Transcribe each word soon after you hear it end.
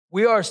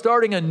We are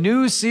starting a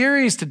new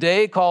series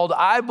today called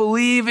I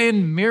Believe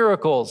in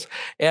Miracles.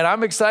 And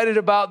I'm excited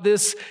about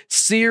this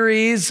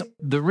series.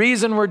 The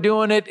reason we're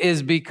doing it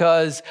is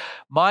because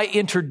my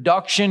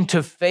introduction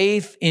to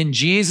faith in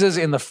Jesus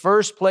in the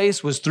first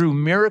place was through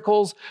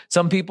miracles.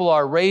 Some people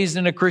are raised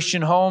in a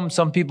Christian home.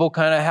 Some people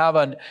kind of have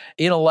an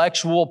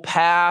intellectual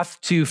path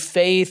to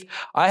faith.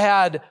 I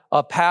had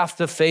a path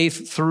to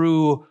faith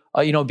through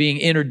being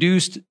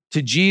introduced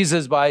to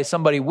Jesus by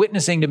somebody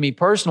witnessing to me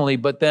personally,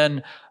 but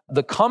then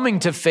the coming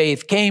to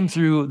faith came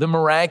through the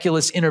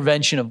miraculous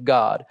intervention of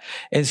God.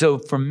 And so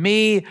for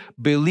me,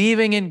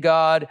 believing in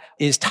God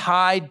is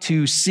tied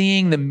to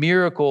seeing the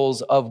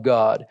miracles of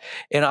God.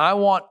 And I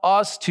want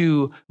us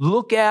to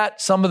look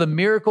at some of the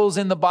miracles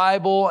in the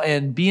Bible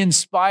and be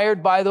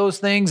inspired by those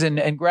things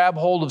and grab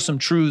hold of some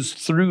truths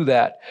through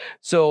that.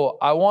 So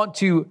I want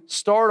to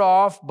start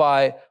off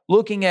by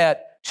looking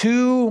at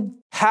two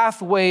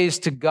pathways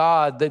to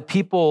God that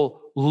people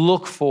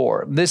look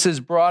for. This is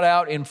brought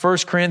out in 1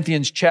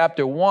 Corinthians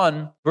chapter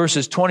 1,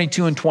 verses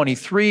 22 and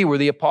 23, where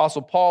the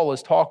Apostle Paul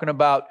is talking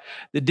about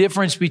the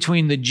difference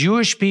between the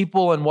Jewish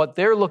people and what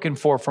they're looking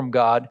for from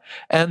God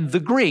and the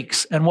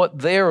Greeks and what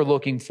they're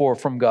looking for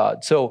from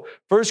God. So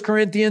 1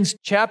 Corinthians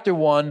chapter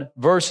 1,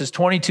 verses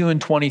 22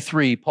 and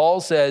 23, Paul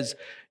says,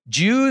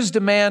 Jews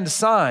demand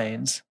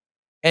signs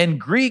and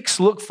Greeks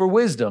look for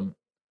wisdom,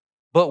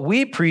 but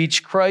we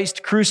preach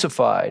Christ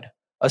crucified,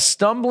 a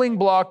stumbling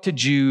block to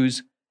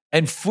Jews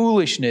and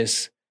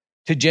foolishness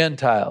to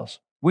Gentiles.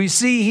 We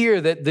see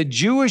here that the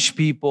Jewish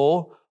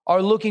people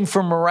are looking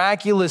for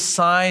miraculous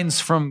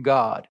signs from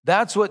God.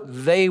 That's what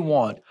they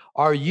want.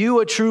 Are you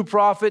a true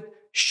prophet?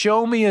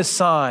 Show me a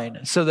sign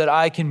so that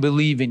I can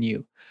believe in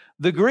you.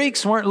 The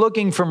Greeks weren't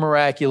looking for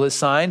miraculous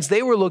signs.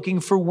 They were looking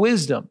for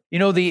wisdom.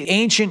 The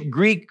ancient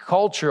Greek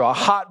culture, a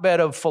hotbed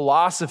of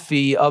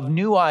philosophy, of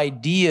new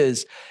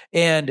ideas,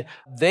 and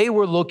they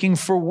were looking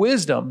for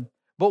wisdom.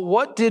 But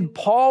what did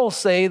Paul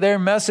say their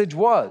message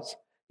was?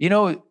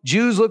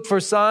 Jews look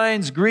for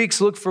signs, Greeks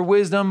look for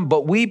wisdom,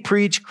 but we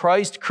preach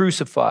Christ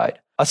crucified,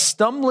 a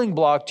stumbling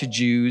block to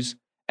Jews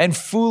and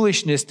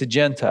foolishness to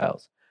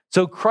Gentiles.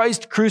 So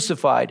Christ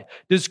crucified.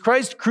 Does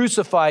Christ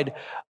crucified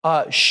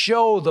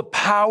show the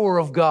power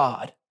of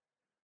God?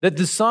 That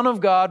the Son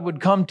of God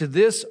would come to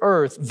this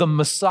earth, the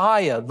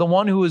Messiah, the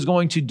one who is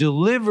going to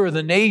deliver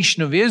the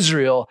nation of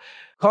Israel,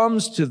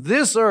 comes to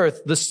this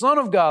earth, the Son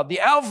of God,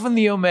 the Alpha and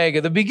the Omega,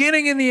 the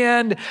beginning and the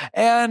end,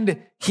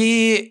 and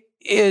he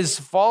is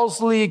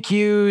falsely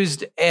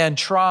accused and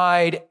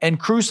tried and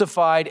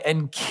crucified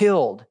and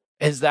killed.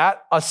 Is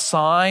that a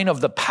sign of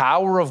the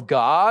power of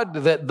God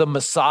that the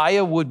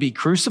Messiah would be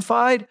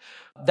crucified?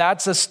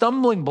 That's a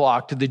stumbling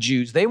block to the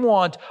Jews. They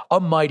want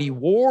a mighty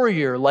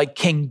warrior like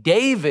King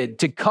David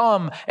to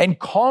come and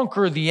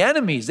conquer the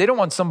enemies. They don't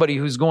want somebody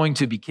who's going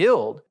to be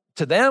killed.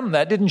 To them,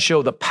 that didn't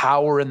show the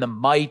power and the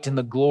might and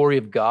the glory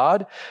of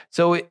God.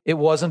 So it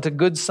wasn't a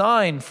good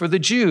sign for the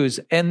Jews.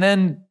 And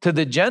then to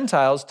the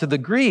Gentiles, to the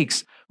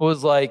Greeks, it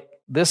was like,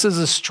 this is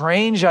a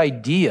strange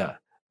idea.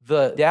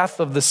 The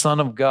death of the Son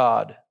of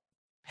God,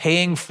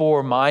 paying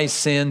for my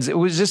sins. It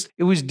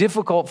was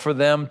difficult for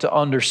them to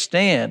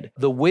understand.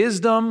 The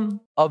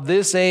wisdom of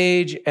this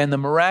age and the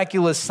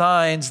miraculous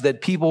signs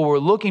that people were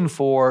looking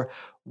for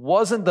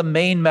wasn't the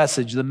main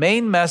message. The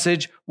main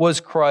message was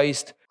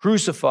Christ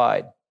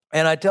crucified.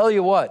 And I tell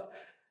you what,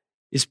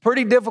 it's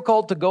pretty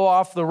difficult to go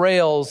off the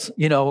rails,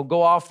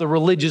 go off the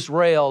religious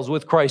rails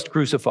with Christ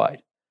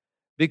crucified.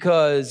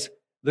 Because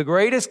the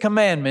greatest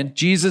commandment,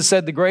 Jesus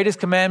said the greatest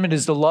commandment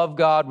is to love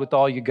God with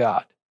all you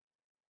got.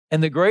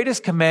 And the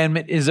greatest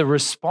commandment is a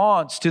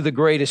response to the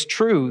greatest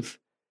truth,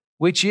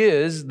 which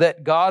is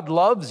that God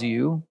loves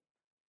you,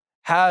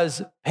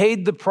 has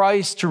paid the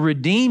price to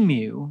redeem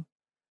you,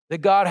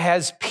 that God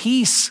has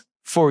peace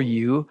for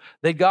you,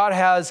 that God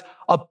has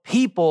a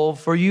people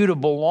for you to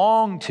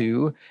belong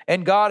to,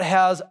 and God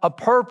has a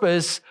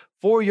purpose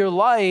for your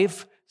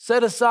life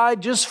set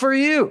aside just for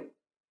you.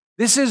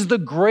 This is the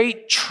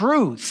great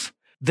truth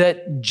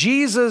that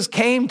Jesus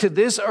came to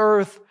this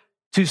earth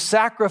to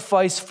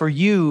sacrifice for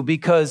you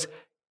because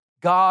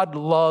God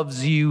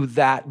loves you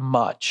that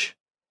much.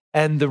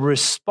 And the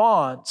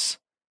response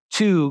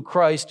to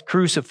Christ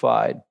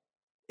crucified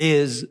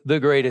is the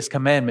greatest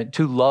commandment,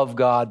 to love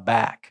God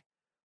back.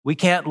 We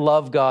can't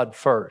love God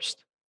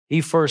first.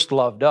 He first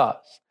loved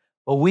us,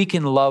 but we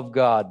can love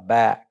God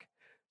back.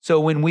 So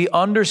when we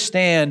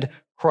understand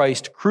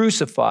Christ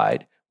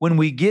crucified, when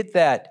we get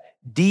that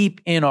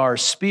deep in our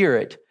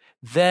spirit,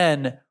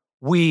 then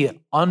we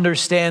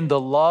understand the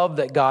love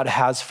that God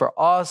has for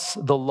us,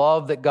 the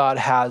love that God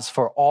has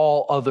for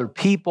all other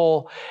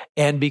people.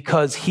 And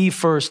because He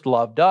first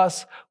loved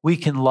us, we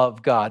can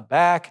love God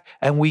back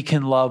and we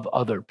can love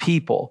other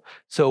people.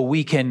 So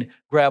we can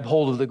grab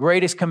hold of the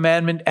greatest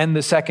commandment and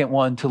the second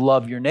one, to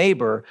love your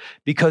neighbor,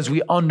 because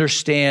we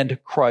understand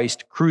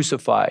Christ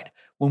crucified.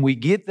 When we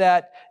get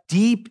that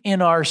deep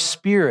in our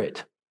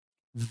spirit,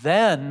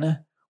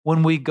 then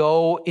when we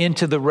go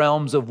into the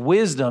realms of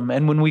wisdom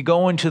and when we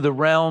go into the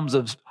realms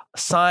of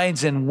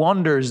signs and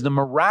wonders, the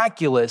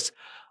miraculous,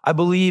 I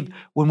believe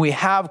when we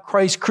have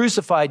Christ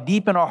crucified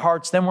deep in our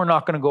hearts, then we're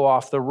not going to go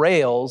off the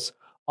rails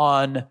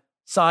on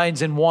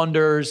signs and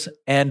wonders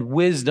and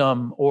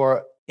wisdom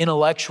or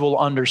intellectual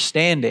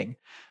understanding.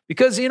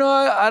 Because,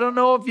 I don't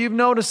know if you've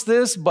noticed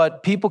this,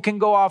 but people can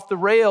go off the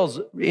rails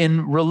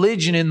in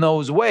religion in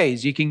those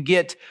ways. You can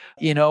get,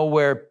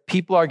 where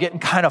people are getting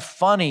kind of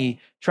funny,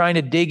 trying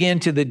to dig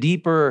into the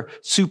deeper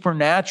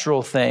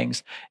supernatural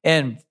things.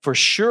 And for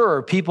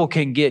sure, people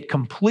can get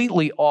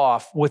completely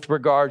off with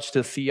regards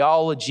to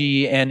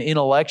theology and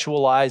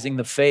intellectualizing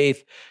the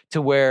faith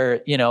to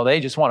where, they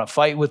just want to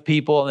fight with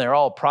people and they're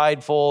all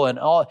prideful and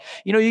all,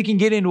 you can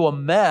get into a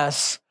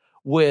mess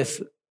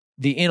with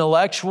the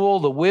intellectual,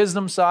 the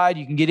wisdom side.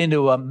 You can get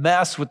into a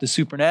mess with the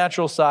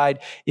supernatural side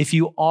if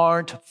you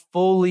aren't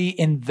fully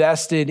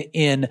invested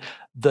in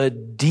the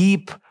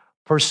deep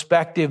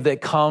perspective that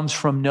comes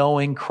from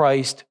knowing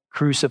Christ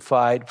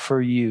crucified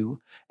for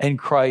you and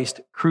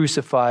Christ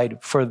crucified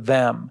for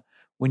them.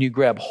 When you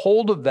grab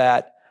hold of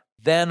that,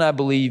 then I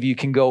believe you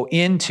can go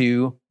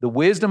into the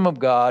wisdom of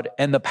God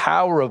and the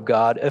power of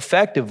God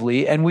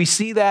effectively. And we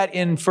see that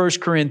in 1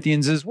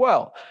 Corinthians as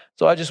well.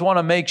 So I just want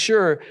to make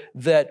sure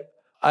that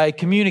I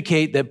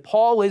communicate that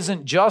Paul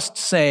isn't just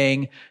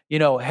saying,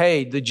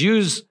 hey, the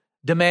Jews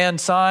demand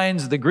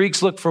signs, the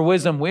Greeks look for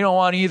wisdom. We don't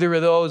want either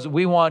of those.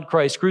 We want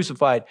Christ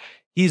crucified.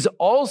 He's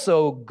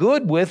also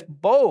good with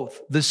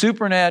both the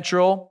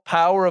supernatural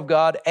power of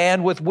God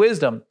and with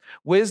wisdom.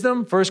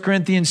 Wisdom, 1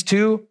 Corinthians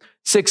 2,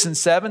 6 and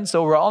 7.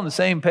 So we're all on the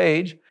same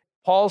page.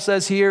 Paul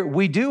says here,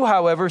 we do,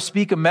 however,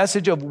 speak a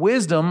message of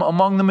wisdom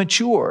among the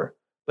mature,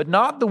 but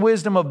not the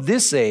wisdom of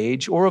this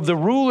age or of the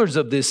rulers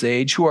of this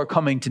age who are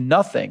coming to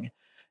nothing.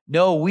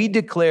 No, we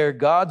declare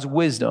God's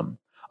wisdom,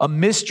 a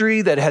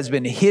mystery that has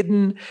been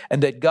hidden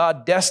and that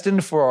God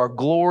destined for our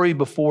glory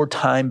before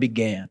time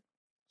began.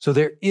 So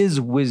there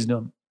is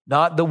wisdom,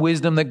 not the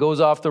wisdom that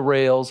goes off the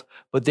rails,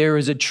 but there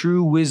is a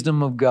true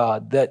wisdom of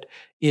God that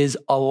is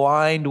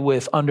aligned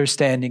with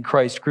understanding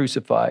Christ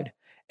crucified.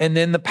 And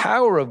then the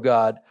power of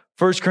God,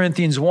 1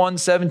 Corinthians 1,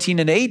 17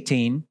 and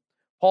 18,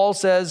 Paul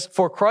says,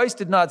 for Christ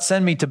did not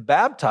send me to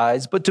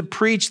baptize, but to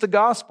preach the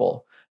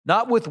gospel,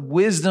 not with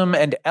wisdom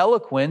and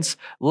eloquence,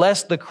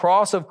 lest the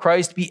cross of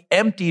Christ be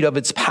emptied of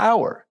its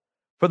power.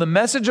 For the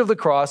message of the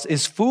cross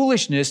is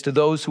foolishness to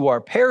those who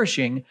are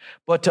perishing,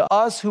 but to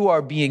us who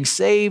are being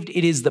saved,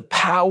 it is the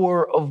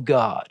power of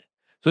God.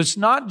 So it's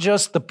not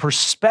just the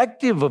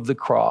perspective of the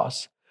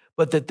cross,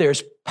 but that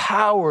there's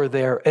power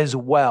there as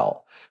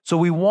well. So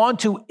we want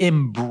to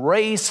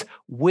embrace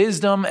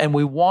wisdom and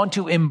we want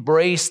to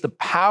embrace the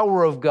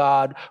power of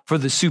God for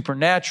the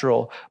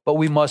supernatural, but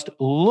we must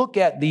look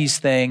at these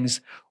things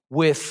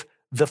with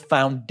the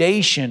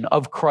foundation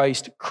of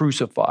Christ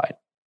crucified.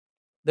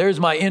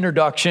 There's my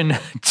introduction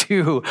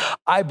to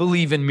I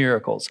believe in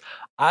miracles.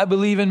 I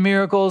believe in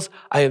miracles.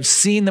 I have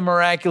seen the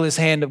miraculous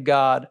hand of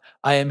God.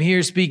 I am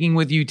here speaking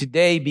with you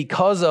today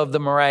because of the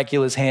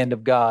miraculous hand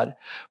of God.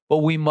 But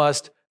we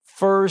must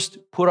first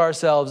put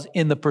ourselves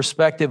in the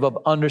perspective of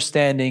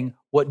understanding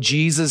what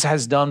Jesus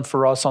has done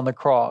for us on the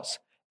cross.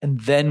 And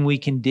then we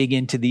can dig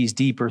into these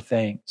deeper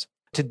things.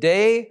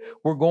 Today,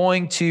 we're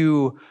going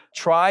to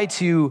try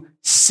to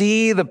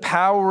see the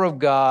power of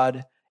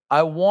God.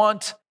 I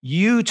want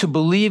you to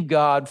believe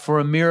God for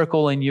a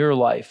miracle in your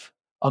life,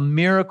 a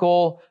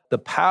miracle, the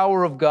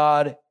power of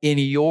God in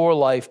your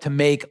life to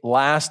make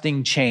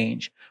lasting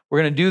change.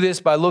 We're going to do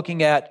this by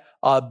looking at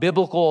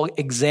biblical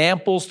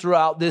examples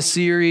throughout this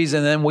series,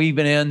 and then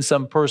weaving in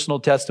some personal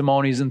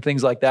testimonies and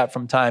things like that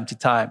from time to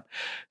time.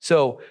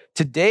 So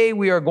today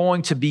we are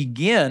going to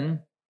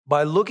begin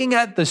by looking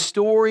at the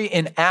story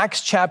in Acts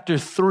chapter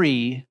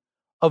 3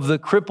 of the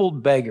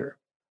crippled beggar,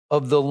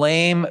 of the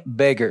lame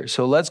beggar.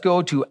 So let's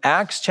go to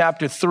Acts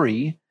chapter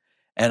 3,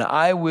 and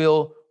I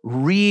will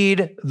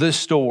read the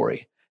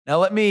story. Now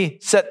let me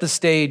set the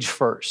stage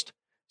first.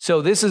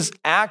 So this is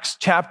Acts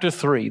chapter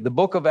 3, the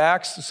book of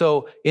Acts.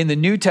 So in the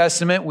New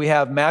Testament, we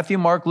have Matthew,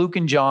 Mark, Luke,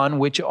 and John,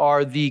 which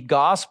are the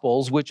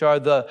Gospels, which are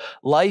the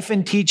life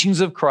and teachings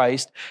of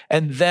Christ.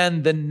 And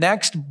then the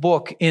next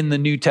book in the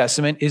New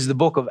Testament is the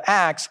book of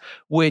Acts,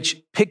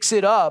 which picks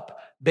it up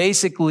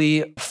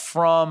basically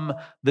from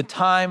the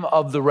time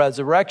of the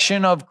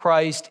resurrection of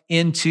Christ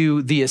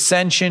into the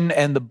ascension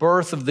and the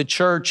birth of the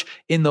church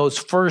in those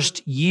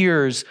first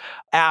years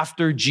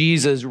after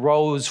Jesus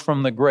rose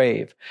from the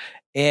grave.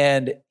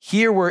 And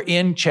here we're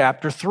in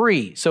chapter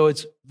 3. So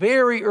it's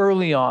very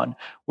early on.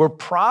 We're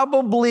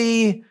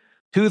probably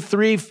 2,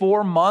 3,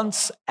 4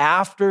 months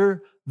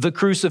after the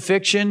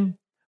crucifixion.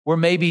 We're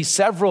maybe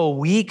several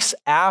weeks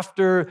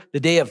after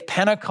the day of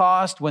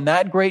Pentecost when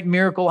that great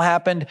miracle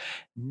happened.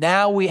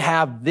 Now we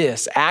have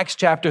this, Acts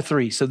chapter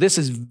 3. So this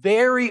is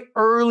very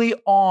early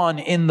on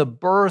in the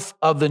birth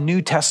of the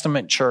New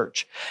Testament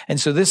church. And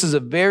so this is a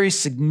very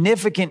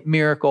significant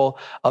miracle,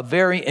 a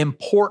very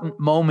important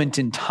moment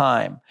in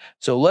time.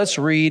 So let's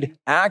read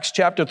Acts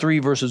chapter 3,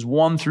 verses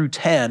 1 through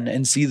 10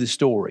 and see the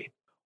story.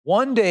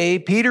 One day,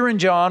 Peter and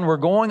John were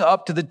going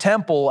up to the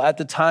temple at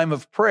the time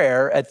of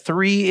prayer at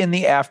 3 in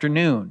the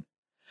afternoon.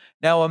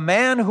 Now, a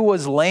man who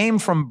was lame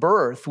from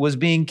birth was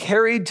being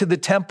carried to the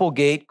temple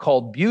gate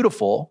called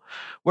Beautiful,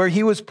 where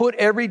he was put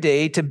every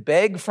day to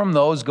beg from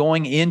those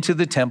going into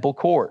the temple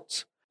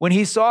courts. When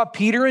he saw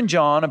Peter and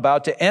John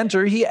about to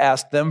enter, he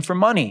asked them for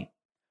money.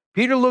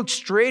 Peter looked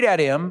straight at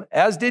him,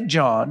 as did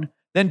John.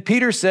 Then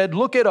Peter said,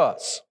 "Look at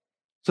us."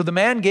 So the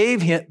man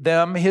gave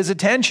them his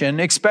attention,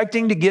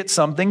 expecting to get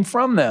something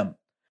from them.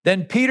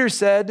 Then Peter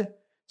said,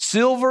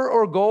 "Silver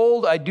or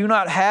gold I do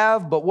not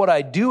have, but what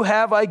I do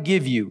have I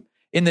give you.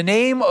 In the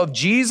name of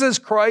Jesus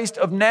Christ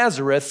of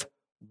Nazareth,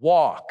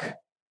 walk."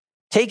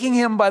 Taking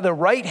him by the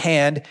right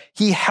hand,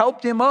 he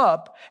helped him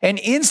up, and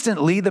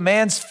instantly the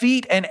man's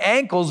feet and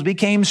ankles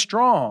became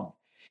strong.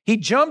 He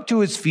jumped to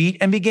his feet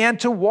and began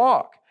to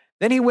walk.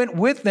 Then he went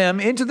with them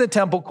into the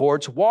temple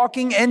courts,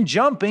 walking and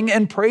jumping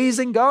and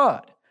praising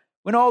God.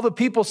 When all the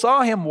people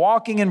saw him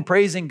walking and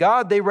praising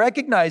God, they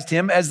recognized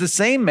him as the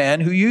same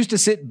man who used to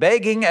sit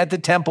begging at the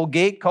temple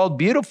gate called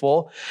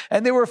Beautiful,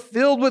 and they were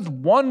filled with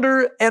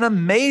wonder and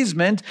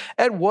amazement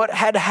at what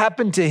had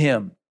happened to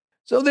him.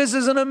 So this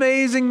is an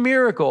amazing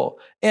miracle,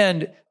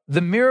 and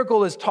the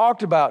miracle is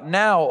talked about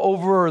now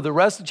over the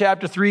rest of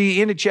chapter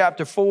 3 into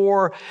chapter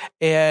 4,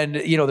 and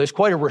there's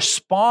quite a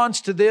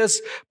response to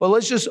this, but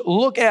let's just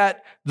look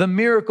at the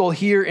miracle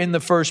here in the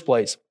first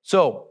place.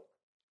 So,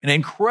 an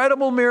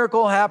incredible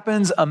miracle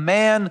happens. A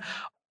man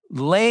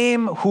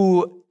lame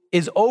who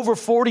is over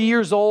 40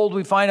 years old.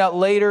 We find out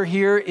later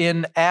here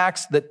in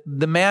Acts that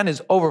the man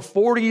is over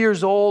 40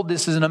 years old.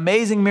 This is an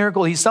amazing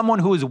miracle. He's someone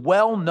who is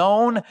well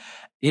known.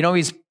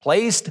 He's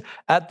placed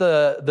at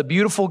the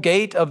beautiful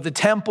gate of the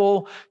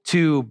temple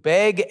to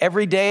beg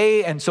every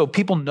day. And so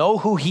people know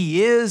who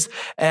he is,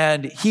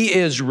 and he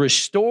is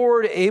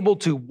restored, able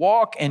to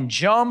walk and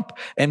jump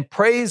and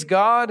praise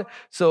God.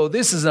 So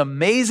this is an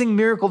amazing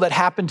miracle that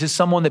happened to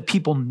someone that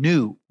people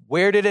knew.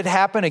 Where did it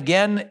happen?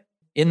 Again,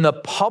 in the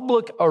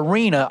public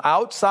arena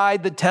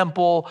outside the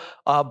temple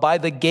by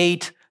the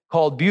gate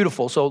called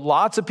Beautiful. So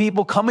lots of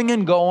people coming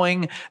and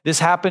going. This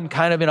happened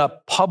kind of in a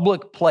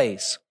public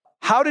place.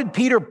 How did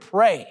Peter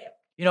pray?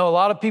 A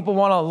lot of people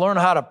want to learn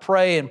how to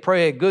pray and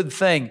pray a good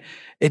thing.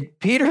 And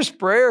Peter's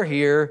prayer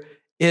here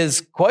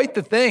is quite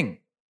the thing.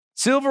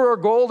 Silver or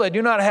gold I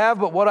do not have,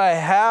 but what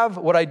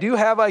I do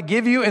have, I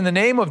give you. In the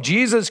name of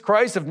Jesus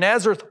Christ of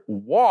Nazareth,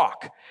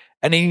 walk.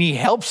 And then he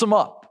helps him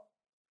up.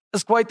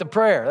 That's quite the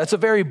prayer. That's a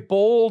very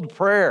bold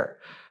prayer.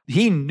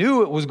 He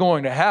knew it was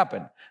going to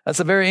happen. That's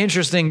a very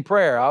interesting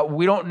prayer.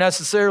 We don't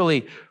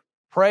necessarily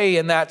pray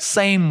in that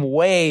same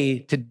way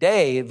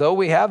today, though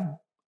we have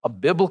a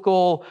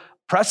biblical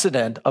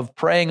precedent of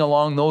praying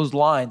along those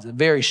lines, a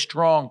very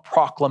strong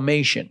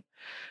proclamation.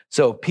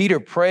 So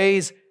Peter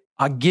prays,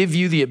 "I'll give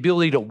you the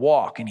ability to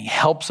walk," and he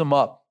helps him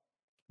up.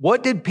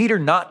 What did Peter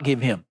not give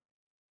him?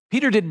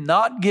 Peter did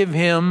not give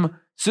him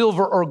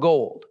silver or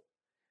gold.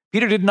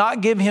 Peter did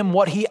not give him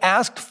what he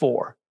asked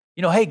for.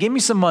 Hey, give me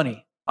some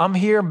money. I'm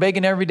here, I'm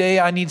begging every day.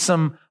 I need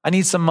some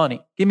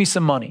money. Give me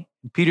some money.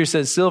 And Peter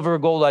says, "Silver or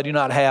gold I do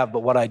not have,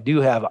 but what I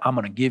do have, I'm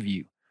going to give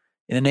you.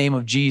 In the name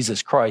of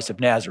Jesus Christ of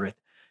Nazareth,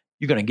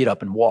 you're going to get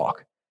up and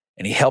walk."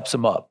 And he helps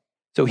him up.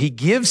 So he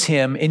gives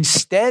him,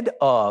 instead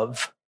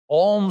of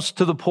alms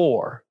to the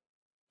poor,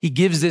 he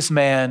gives this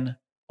man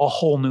a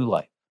whole new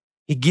life.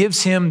 He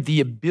gives him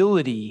the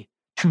ability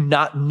to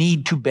not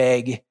need to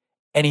beg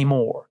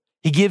anymore.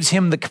 He gives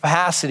him the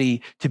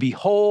capacity to be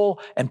whole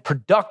and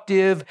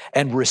productive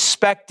and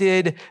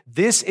respected.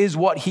 This is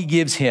what he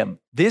gives him.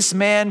 This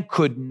man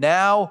could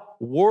now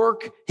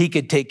work. He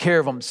could take care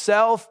of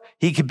himself.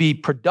 He could be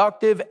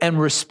productive and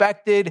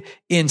respected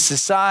in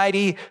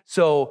society.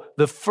 So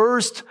the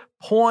first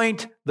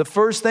point, the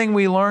first thing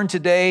we learned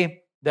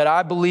today that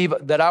I believe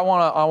that I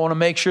want to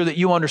make sure that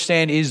you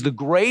understand is the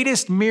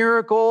greatest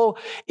miracle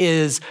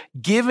is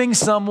giving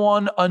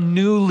someone a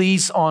new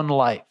lease on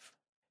life.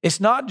 It's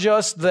not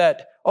just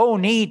that, oh,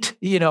 neat,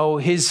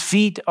 his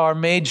feet are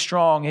made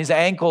strong, his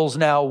ankles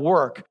now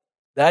work.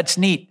 That's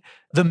neat.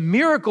 The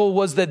miracle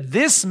was that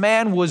this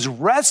man was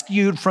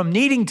rescued from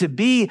needing to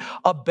be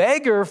a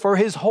beggar for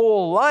his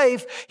whole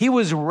life. He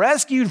was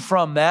rescued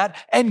from that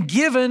and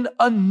given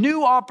a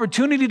new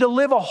opportunity to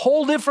live a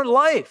whole different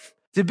life,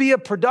 to be a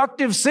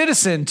productive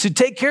citizen, to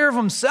take care of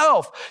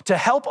himself, to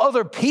help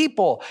other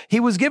people. He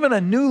was given a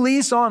new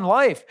lease on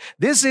life.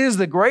 This is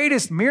the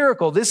greatest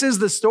miracle. This is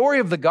the story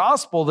of the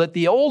gospel, that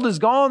the old is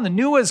gone, the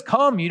new has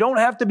come. You don't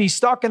have to be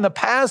stuck in the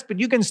past,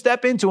 but you can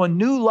step into a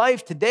new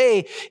life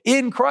today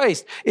in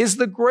Christ. It's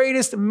the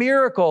greatest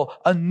miracle,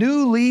 a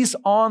new lease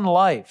on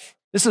life.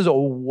 This is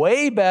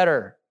way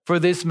better for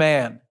this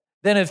man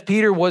than if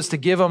Peter was to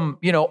give him,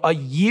 a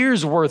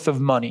year's worth of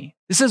money.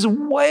 This is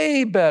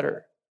way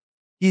better.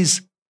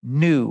 He's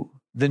new.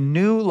 The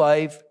new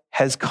life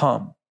has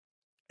come.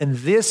 And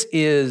this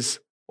is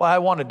why I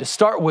wanted to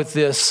start with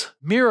this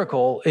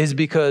miracle, is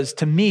because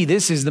to me,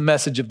 this is the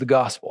message of the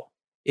gospel.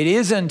 It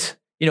isn't,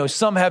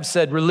 some have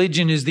said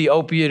religion is the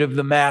opiate of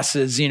the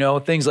masses,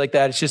 things like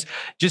that. It's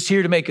just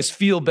here to make us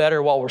feel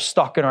better while we're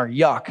stuck in our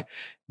yuck.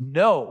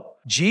 No,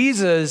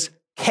 Jesus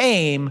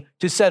came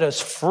to set us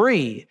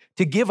free,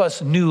 to give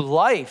us new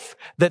life,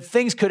 that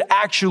things could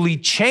actually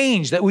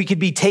change, that we could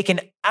be taken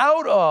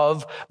out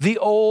of the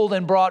old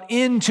and brought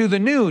into the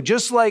new.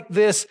 Just like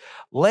this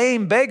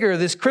lame beggar,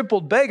 this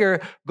crippled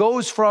beggar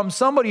goes from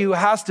somebody who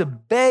has to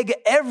beg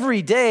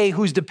every day,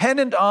 who's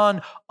dependent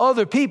on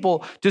other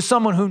people, to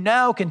someone who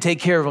now can take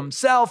care of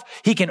himself.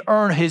 He can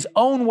earn his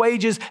own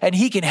wages and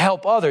he can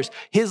help others.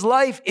 His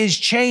life is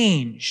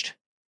changed.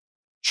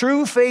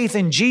 True faith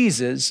in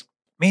Jesus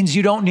means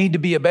you don't need to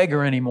be a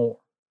beggar anymore.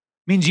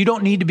 Means you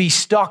don't need to be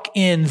stuck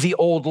in the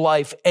old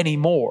life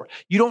anymore.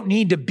 You don't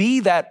need to be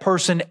that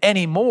person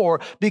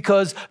anymore,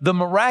 because the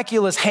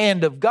miraculous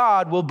hand of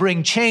God will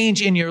bring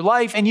change in your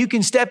life and you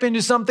can step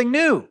into something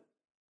new.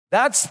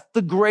 That's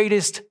the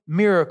greatest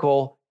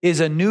miracle, is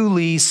a new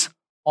lease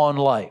on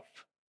life.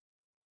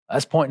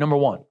 That's point number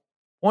one.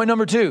 Point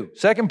number two,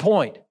 second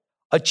point,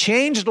 a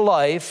changed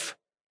life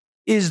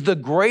is the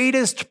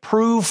greatest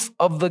proof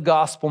of the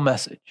gospel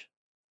message.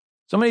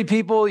 So many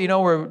people,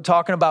 we're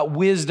talking about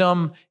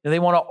wisdom and they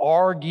want to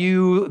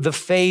argue the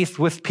faith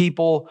with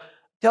people.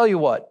 Tell you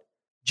what,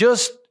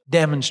 just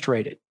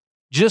demonstrate it.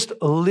 Just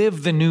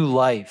live the new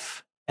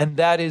life. And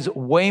that is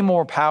way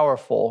more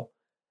powerful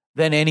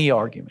than any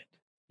argument.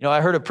 I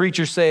heard a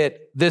preacher say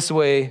it this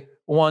way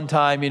one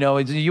time, you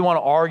want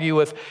to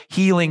argue if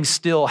healings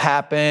still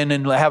happen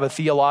and have a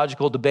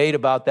theological debate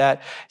about that.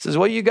 He says,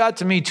 well, you got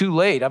to me too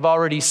late. I've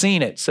already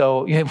seen it.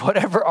 So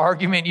whatever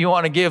argument you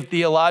want to give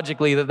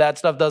theologically that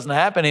stuff doesn't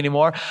happen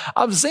anymore,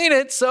 I've seen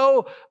it.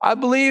 So I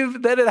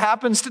believe that it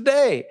happens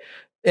today.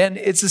 And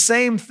it's the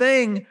same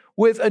thing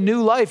with a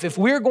new life. If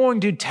we're going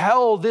to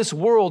tell this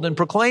world and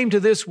proclaim to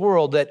this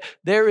world that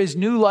there is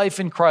new life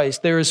in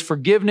Christ, there is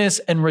forgiveness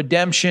and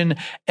redemption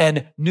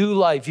and new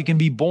life, you can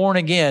be born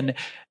again,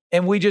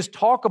 and we just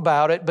talk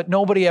about it, but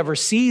nobody ever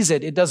sees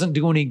it, it doesn't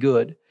do any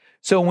good.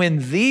 So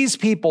when these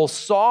people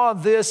saw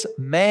this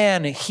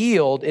man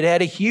healed, it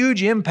had a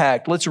huge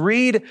impact. Let's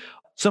read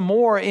some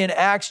more in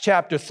Acts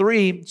chapter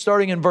 3,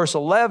 starting in verse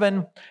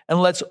 11,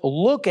 and let's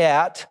look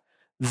at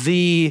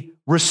the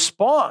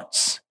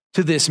response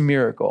to this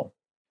miracle.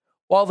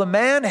 While the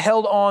man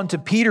held on to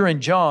Peter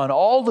and John,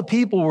 all the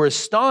people were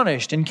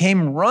astonished and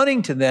came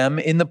running to them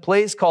in the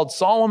place called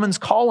Solomon's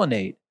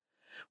Colonnade.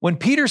 When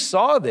Peter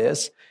saw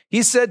this,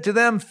 he said to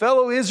them,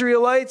 fellow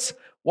Israelites,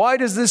 why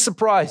does this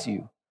surprise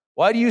you?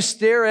 Why do you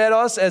stare at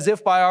us as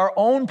if by our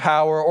own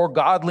power or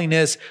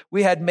godliness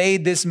we had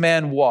made this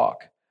man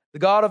walk? The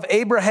God of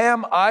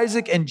Abraham,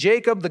 Isaac, and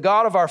Jacob, the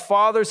God of our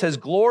fathers, has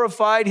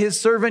glorified his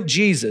servant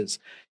Jesus.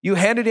 You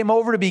handed him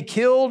over to be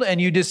killed,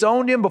 and you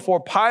disowned him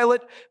before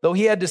Pilate, though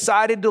he had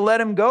decided to let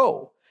him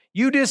go.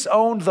 You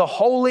disowned the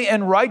holy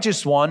and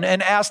righteous one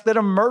and asked that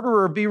a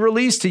murderer be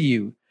released to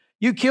you.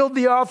 You killed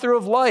the author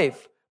of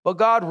life, but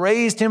God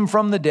raised him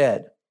from the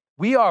dead.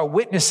 We are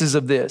witnesses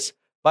of this.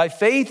 By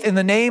faith in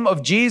the name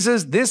of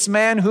Jesus, this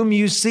man whom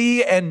you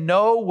see and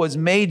know was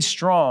made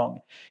strong.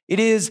 It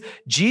is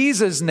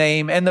Jesus'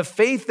 name and the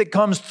faith that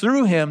comes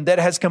through him that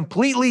has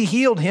completely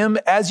healed him,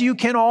 as you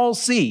can all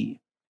see.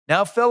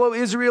 Now, fellow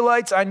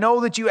Israelites, I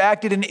know that you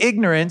acted in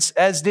ignorance,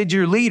 as did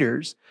your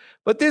leaders,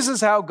 but this is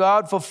how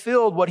God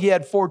fulfilled what he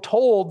had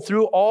foretold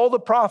through all the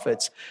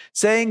prophets,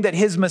 saying that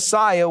his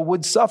Messiah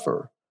would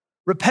suffer.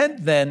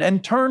 Repent then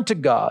and turn to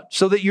God,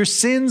 so that your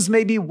sins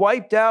may be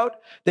wiped out,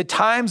 that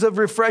times of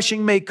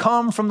refreshing may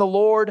come from the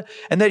Lord,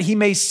 and that he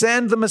may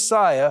send the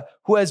Messiah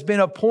who has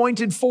been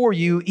appointed for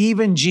you,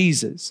 even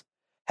Jesus.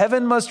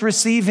 Heaven must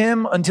receive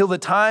him until the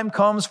time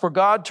comes for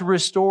God to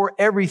restore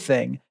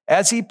everything,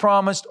 as he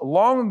promised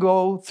long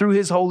ago through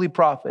his holy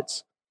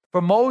prophets.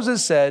 For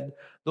Moses said,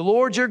 the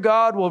Lord your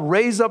God will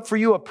raise up for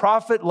you a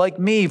prophet like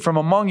me from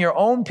among your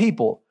own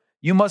people.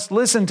 You must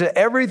listen to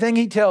everything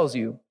he tells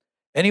you.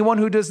 Anyone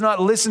who does not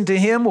listen to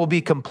him will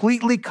be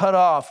completely cut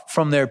off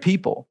from their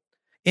people.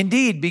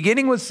 Indeed,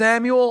 beginning with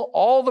Samuel,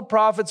 all the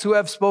prophets who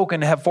have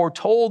spoken have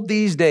foretold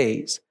these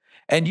days.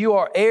 And you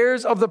are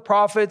heirs of the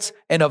prophets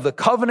and of the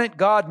covenant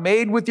God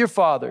made with your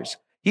fathers.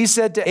 He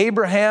said to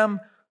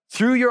Abraham,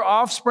 through your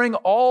offspring,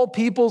 all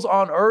peoples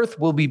on earth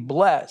will be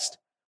blessed.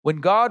 When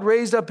God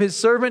raised up his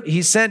servant,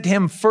 he sent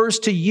him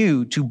first to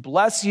you to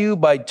bless you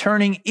by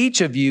turning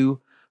each of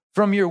you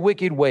from your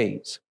wicked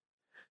ways.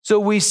 So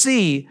we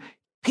see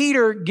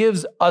Peter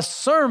gives a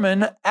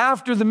sermon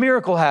after the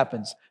miracle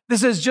happens.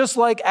 This is just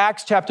like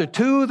Acts chapter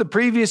 2, the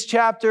previous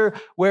chapter,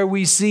 where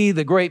we see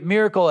the great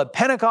miracle at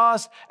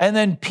Pentecost, and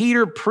then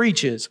Peter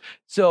preaches.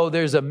 So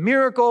there's a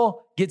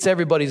miracle, gets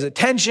everybody's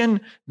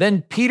attention,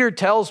 then Peter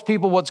tells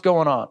people what's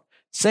going on.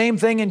 Same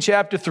thing in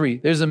chapter 3.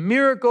 There's a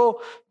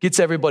miracle, gets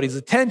everybody's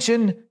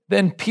attention,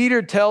 then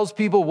Peter tells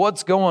people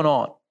what's going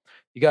on.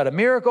 You got a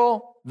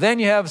miracle, then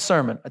you have a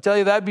sermon. I tell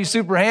you, that'd be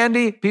super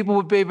handy. People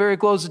would pay very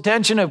close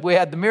attention if we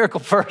had the miracle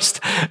first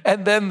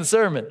and then the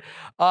sermon.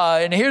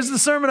 And here's the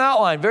sermon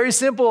outline, very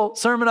simple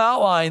sermon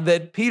outline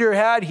that Peter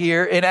had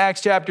here in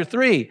Acts chapter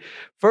 3.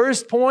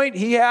 First point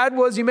he had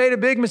was you made a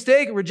big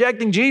mistake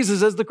rejecting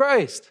Jesus as the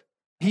Christ.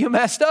 You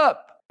messed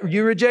up.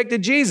 You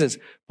rejected Jesus.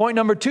 Point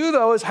number 2,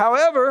 though, is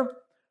however,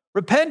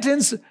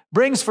 Repentance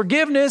brings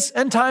forgiveness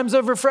and times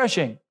of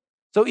refreshing.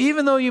 So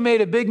even though you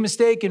made a big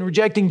mistake in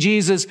rejecting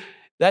Jesus,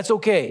 that's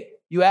okay.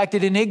 You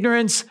acted in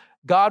ignorance.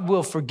 God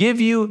will forgive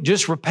you.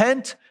 Just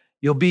repent.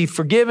 You'll be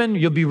forgiven.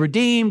 You'll be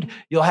redeemed.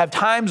 You'll have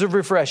times of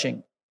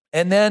refreshing.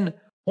 And then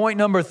point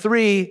number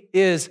 3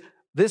 is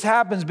this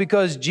happens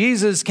because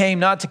Jesus came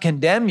not to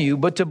condemn you,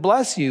 but to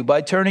bless you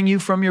by turning you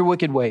from your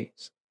wicked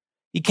ways.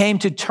 He came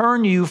to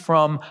turn you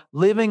from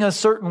living a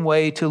certain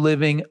way to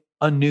living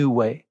a new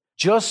way.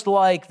 Just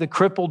like the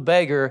crippled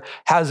beggar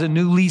has a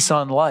new lease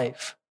on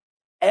life.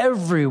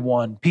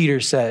 Everyone, Peter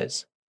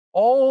says,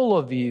 all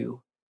of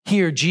you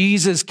here,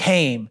 Jesus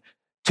came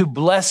to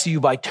bless you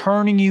by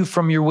turning you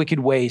from your wicked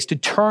ways, to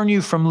turn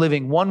you from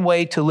living one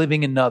way to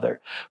living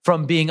another,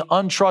 from being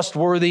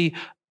untrustworthy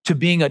to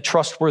being a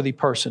trustworthy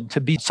person, to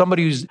be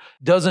somebody who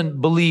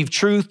doesn't believe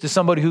truth to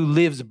somebody who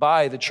lives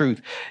by the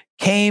truth.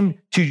 Came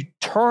to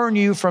turn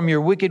you from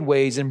your wicked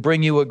ways and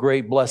bring you a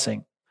great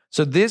blessing.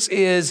 So this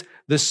is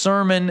the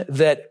sermon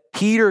that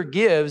Peter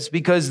gives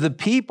because the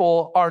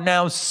people are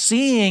now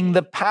seeing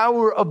the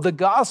power of the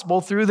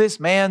gospel through this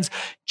man's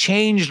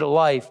changed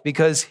life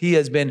because he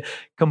has been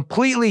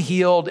completely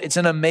healed. It's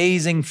an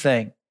amazing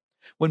thing.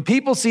 When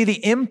people see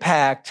the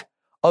impact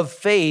of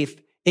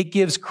faith, it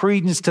gives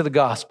credence to the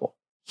gospel.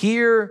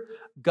 Here,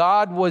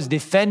 God was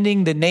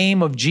defending the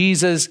name of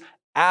Jesus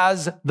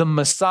as the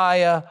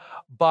Messiah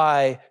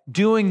by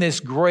doing this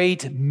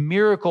great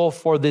miracle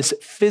for this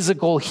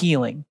physical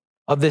healing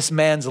of this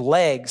man's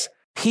legs.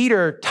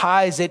 Peter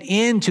ties it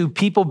into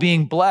people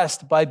being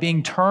blessed by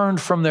being turned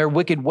from their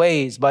wicked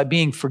ways, by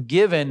being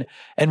forgiven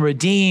and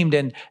redeemed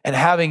and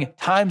having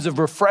times of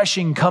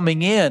refreshing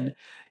coming in.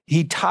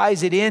 He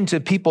ties it into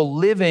people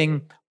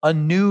living a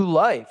new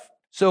life.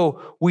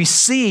 So we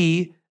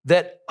see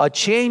that a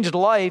changed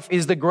life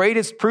is the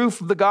greatest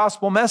proof of the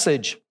gospel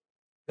message.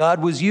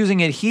 God was using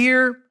it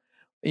here.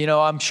 You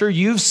know, I'm sure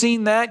you've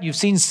seen that. You've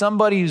seen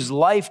somebody whose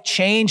life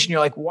changed and you're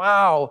like,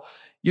 wow,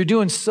 you're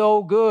doing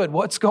so good.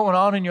 What's going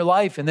on in your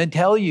life? And then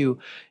tell you,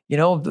 you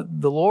know,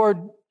 the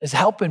Lord is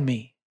helping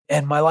me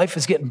and my life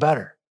is getting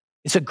better.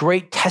 It's a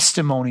great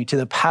testimony to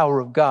the power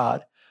of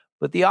God.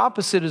 But the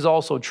opposite is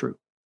also true.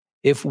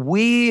 If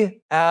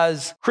we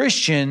as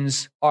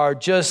Christians are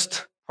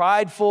just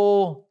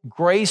prideful,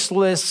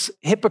 graceless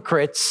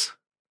hypocrites,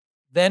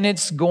 then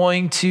it's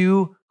going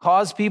to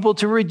cause people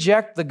to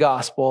reject the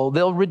gospel.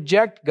 They'll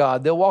reject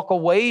God. They'll walk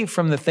away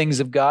from the things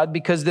of God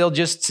because they'll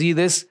just see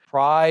this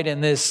pride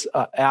and this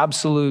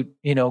absolute,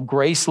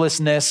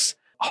 gracelessness,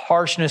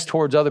 harshness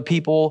towards other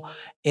people,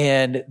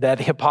 and that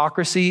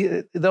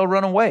hypocrisy. They'll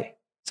run away.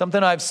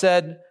 Something I've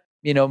said,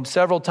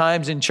 several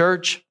times in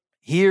church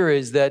here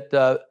is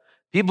that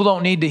people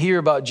don't need to hear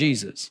about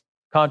Jesus.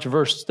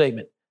 Controversial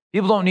statement.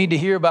 People don't need to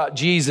hear about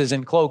Jesus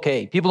in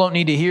Cloquet. People don't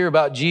need to hear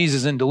about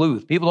Jesus in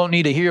Duluth. People don't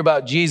need to hear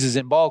about Jesus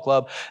in Ball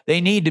Club. They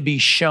need to be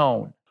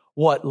shown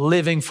what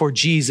living for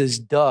Jesus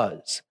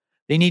does.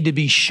 They need to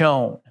be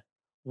shown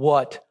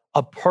what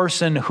a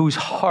person whose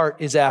heart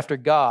is after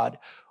God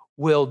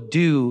will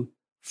do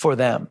for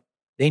them.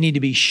 They need to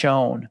be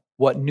shown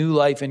what new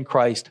life in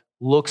Christ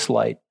looks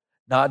like,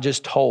 not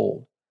just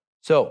told.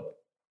 So,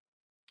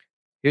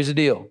 here's the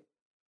deal.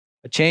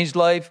 A changed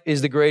life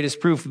is the greatest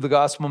proof of the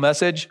gospel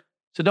message.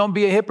 So don't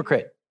be a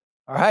hypocrite,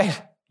 all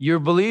right? You're a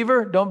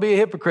believer, don't be a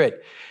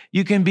hypocrite.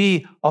 You can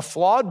be a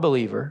flawed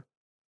believer,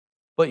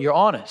 but you're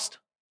honest.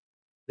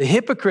 The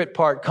hypocrite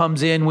part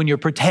comes in when you're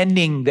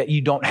pretending that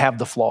you don't have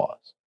the flaws.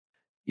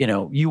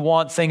 You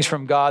want things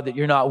from God that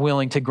you're not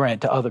willing to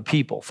grant to other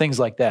people, things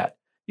like that.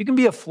 You can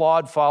be a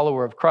flawed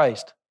follower of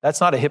Christ.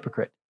 That's not a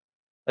hypocrite.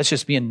 That's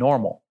just being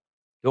normal.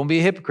 Don't be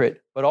a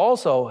hypocrite. But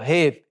also,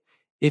 hey,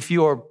 if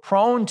you're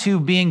prone to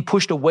being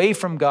pushed away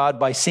from God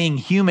by seeing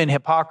human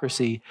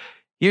hypocrisy,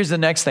 here's the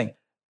next thing.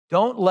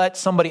 Don't let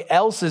somebody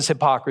else's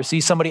hypocrisy,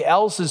 somebody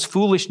else's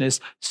foolishness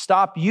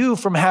stop you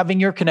from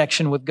having your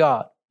connection with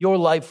God, your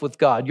life with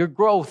God, your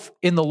growth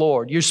in the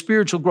Lord, your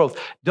spiritual growth.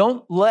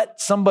 Don't let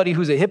somebody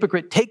who's a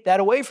hypocrite take that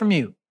away from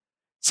you.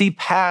 See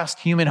past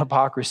human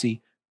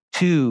hypocrisy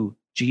to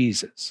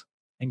Jesus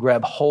and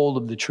grab hold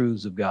of the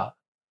truths of God.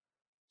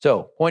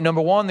 So, point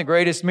number 1, the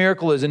greatest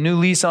miracle is a new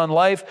lease on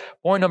life.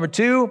 Point number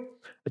 2,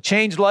 a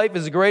changed life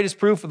is the greatest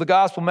proof of the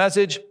gospel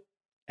message.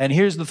 And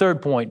here's the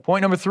third point.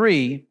 Point number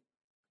 3,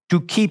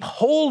 to keep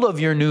hold of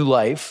your new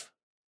life,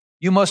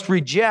 you must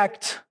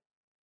reject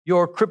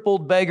your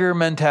crippled beggar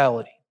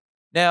mentality.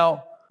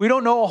 Now, we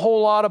don't know a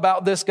whole lot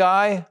about this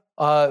guy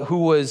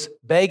who was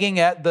begging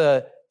at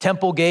the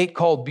temple gate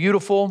called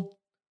Beautiful.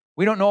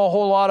 We don't know a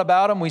whole lot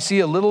about him. We see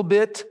a little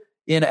bit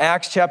in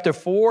Acts chapter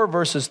 4,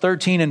 verses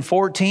 13 and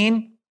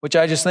 14. Which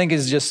I just think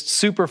is just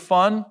super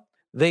fun.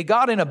 They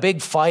got in a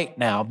big fight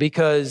now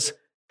because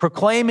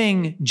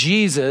proclaiming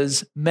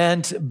Jesus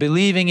meant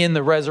believing in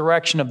the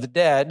resurrection of the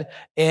dead.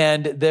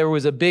 And there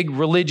was a big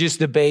religious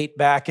debate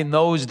back in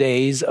those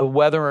days of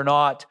whether or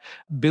not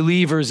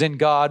believers in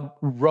God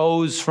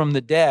rose from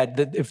the dead,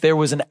 that if there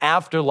was an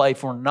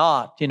afterlife or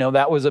not.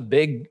 That was a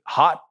big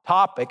hot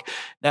topic.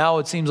 Now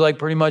it seems like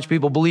pretty much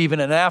people believe in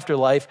an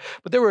afterlife,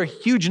 but there were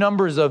huge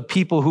numbers of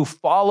people who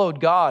followed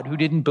God who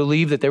didn't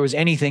believe that there was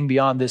anything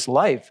beyond this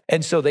life.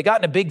 And so they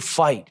got in a big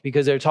fight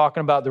because they're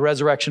talking about the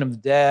resurrection of the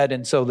dead.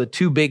 And so the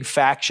two big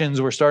factions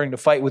were starting to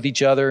fight with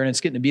each other, and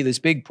it's getting to be this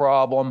big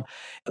problem.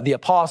 The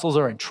apostles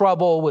are in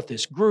trouble with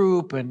this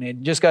group, and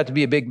it just got to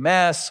be a big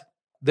mess.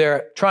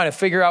 They're trying to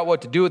figure out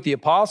what to do with the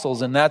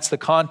apostles, and that's the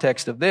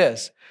context of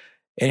this.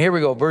 And here we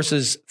go,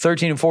 verses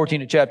 13 and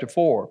 14 of chapter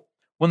 4.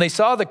 When they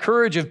saw the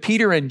courage of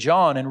Peter and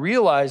John and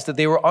realized that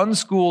they were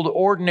unschooled,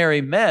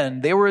 ordinary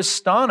men, they were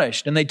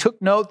astonished, and they took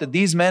note that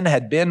these men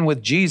had been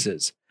with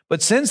Jesus.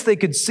 But since they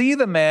could see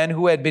the man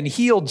who had been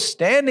healed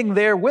standing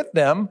there with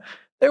them,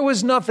 there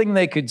was nothing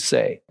they could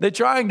say. They're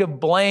trying to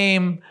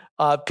blame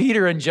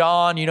Peter and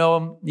John.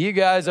 You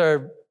guys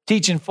are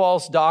teaching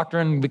false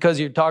doctrine because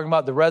you're talking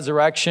about the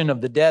resurrection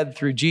of the dead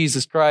through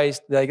Jesus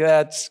Christ. Like,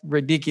 that's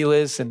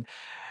ridiculous.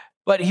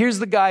 But here's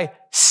the guy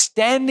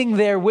standing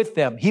there with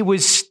them. He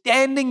was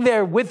standing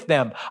there with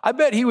them. I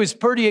bet he was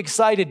pretty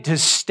excited to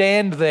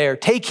stand there,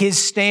 take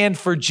his stand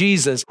for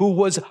Jesus, who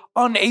was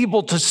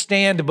unable to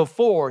stand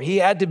before. He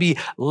had to be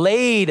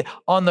laid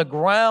on the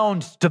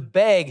ground to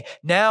beg.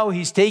 Now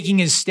he's taking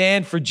his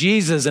stand for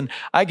Jesus. And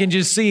I can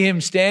just see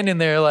him standing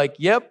there like,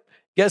 yep.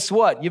 Guess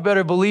what? You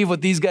better believe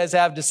what these guys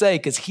have to say,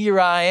 because here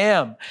I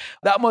am.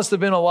 That must have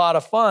been a lot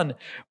of fun.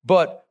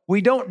 But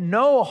we don't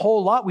know a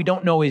whole lot. We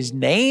don't know his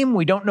name.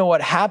 We don't know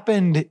what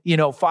happened,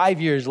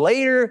 5 years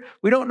later.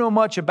 We don't know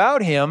much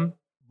about him.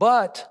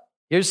 But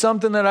here's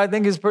something that I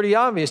think is pretty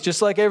obvious.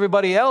 Just like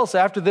everybody else,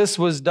 after this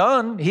was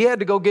done, he had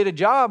to go get a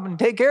job and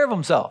take care of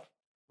himself,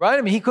 right?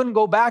 I mean, he couldn't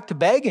go back to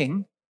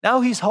begging.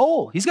 Now he's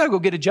whole. He's got to go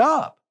get a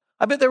job.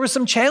 I bet there were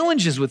some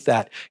challenges with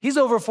that. He's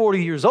over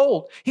 40 years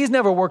old. He's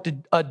never worked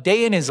a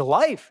day in his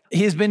life.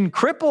 He's been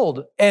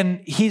crippled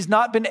and he's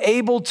not been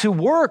able to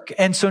work.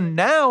 And so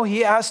now he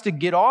has to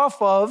get off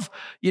of,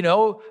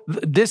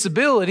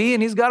 disability,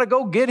 and he's got to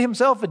go get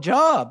himself a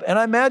job. And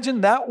I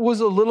imagine that was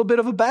a little bit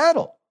of a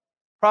battle.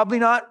 Probably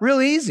not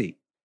real easy.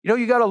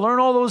 You got to learn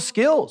all those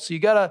skills. You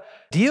got to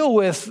deal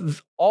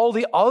with all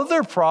the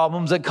other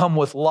problems that come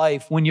with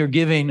life when you're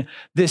giving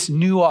this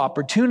new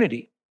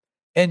opportunity.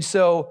 And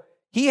so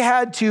he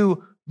had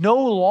to no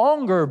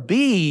longer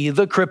be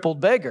the crippled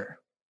beggar.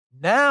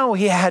 Now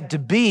he had to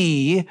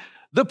be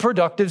the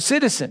productive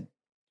citizen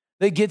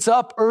that gets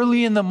up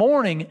early in the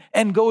morning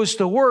and goes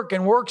to work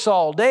and works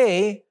all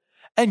day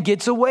and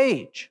gets a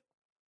wage.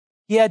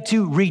 He had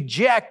to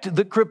reject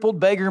the crippled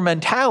beggar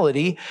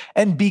mentality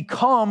and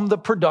become the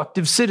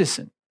productive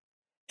citizen.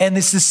 And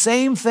it's the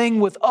same thing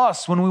with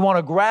us when we want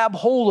to grab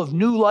hold of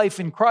new life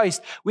in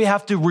Christ. We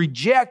have to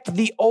reject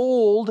the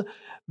old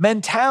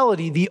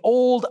mentality, the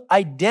old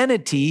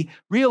identity,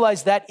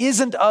 realize that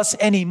isn't us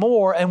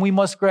anymore, and we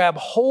must grab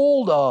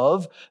hold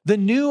of the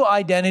new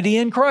identity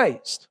in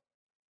Christ.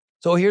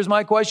 So here's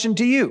my question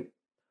to you.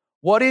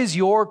 What is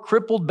your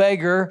crippled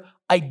beggar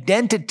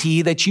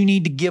identity that you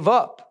need to give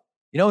up?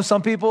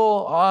 Some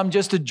people, I'm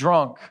just a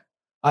drunk.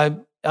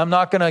 I'm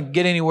not going to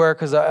get anywhere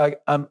because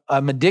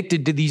I'm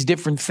addicted to these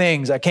different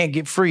things. I can't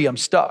get free. I'm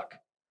stuck.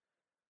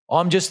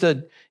 I'm just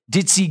a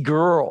ditzy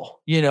girl.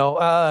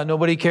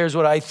 Nobody cares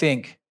what I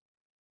think.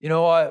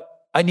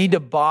 I need to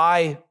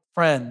buy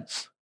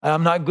friends.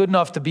 I'm not good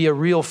enough to be a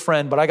real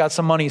friend, but I got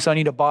some money, so I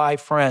need to buy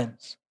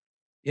friends.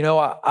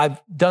 I've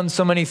done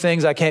so many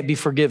things, I can't be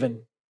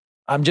forgiven.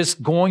 I'm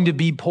just going to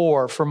be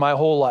poor for my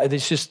whole life.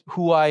 It's just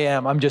who I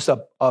am. I'm just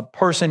a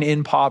person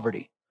in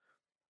poverty.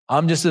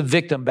 I'm just a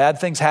victim. Bad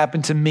things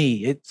happen to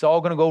me. It's all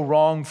going to go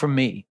wrong for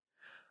me.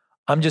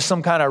 I'm just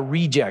some kind of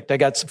reject. I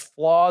got some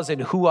flaws in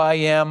who I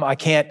am.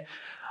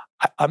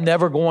 I'm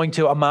never going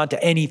to amount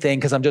to anything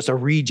because I'm just a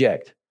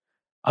reject.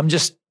 I'm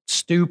just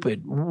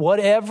stupid.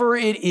 Whatever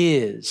it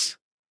is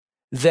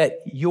that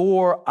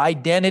your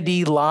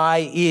identity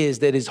lie is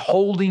that is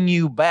holding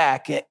you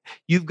back,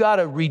 you've got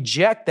to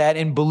reject that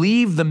and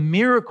believe the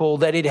miracle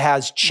that it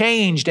has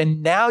changed,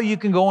 and now you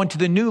can go into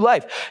the new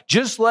life.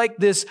 Just like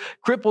this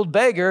crippled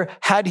beggar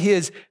had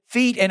his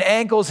feet and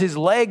ankles, his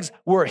legs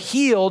were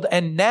healed,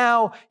 and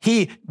now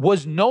he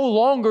was no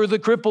longer the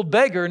crippled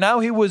beggar. Now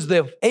he was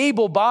the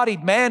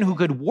able-bodied man who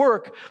could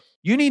work.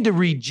 You need to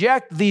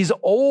reject these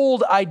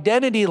old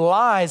identity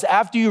lies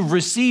after you've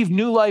received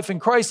new life in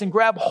Christ and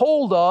grab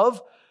hold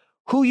of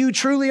who you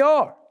truly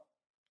are.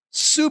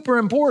 Super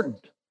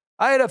important.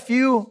 I had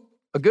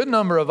a good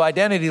number of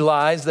identity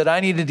lies that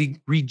I needed to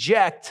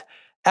reject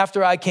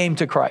after I came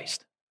to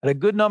Christ. I had a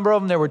good number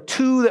of them. There were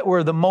two that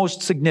were the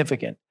most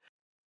significant.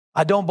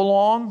 I don't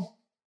belong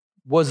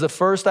was the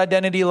first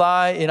identity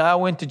lie. And I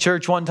went to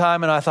church one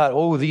time and I thought,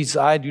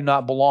 I do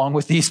not belong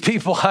with these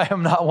people. I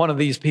am not one of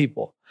these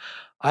people.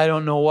 I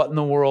don't know what in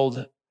the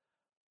world.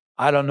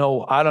 I don't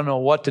know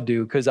what to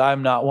do because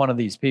I'm not one of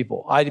these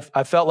people. I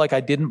felt like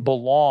I didn't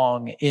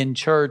belong in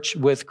church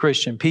with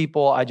Christian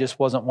people. I just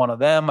wasn't one of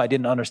them. I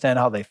didn't understand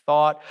how they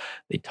thought.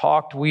 They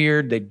talked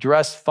weird. They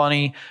dressed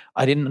funny.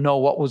 I didn't know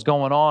what was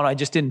going on. I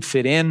just didn't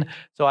fit in.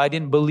 So I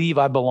didn't believe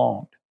I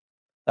belonged.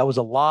 That was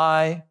a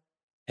lie,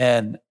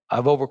 and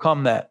I've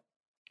overcome that.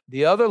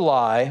 The other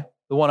lie,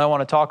 the one I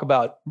want to talk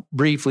about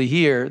briefly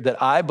here,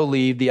 that I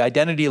believe, the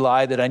identity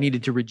lie that I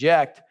needed to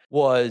reject,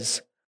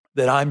 was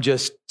that I'm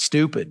just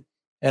stupid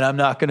and I'm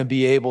not going to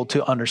be able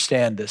to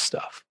understand this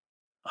stuff.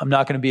 I'm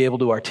not going to be able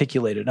to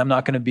articulate it. I'm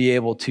not going to be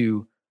able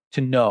to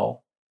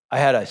know. I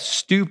had a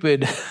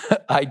stupid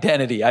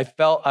identity. I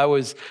felt I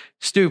was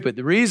stupid.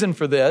 The reason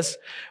for this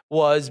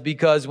was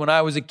because when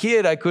I was a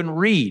kid, I couldn't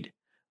read.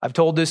 I've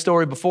told this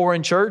story before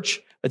in church.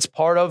 It's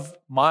part of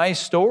my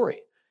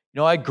story.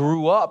 I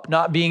grew up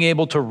not being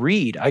able to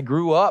read. I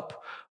grew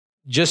up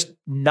just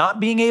not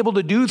being able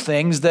to do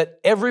things that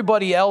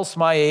everybody else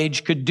my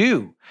age could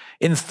do.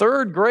 In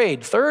third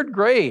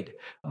grade,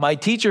 my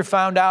teacher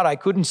found out I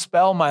couldn't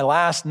spell my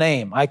last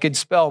name. I could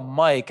spell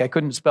Mike. I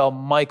couldn't spell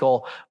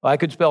Michael. I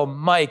could spell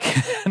Mike.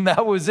 And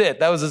that was it.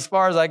 That was as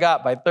far as I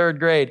got by third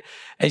grade.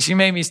 And she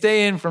made me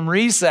stay in from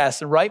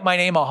recess and write my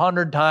name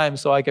 100 times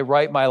so I could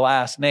write my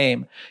last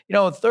name.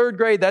 In third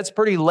grade, that's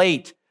pretty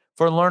late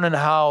for learning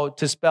how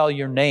to spell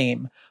your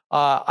name.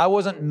 I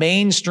wasn't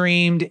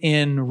mainstreamed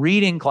in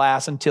reading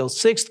class until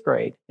sixth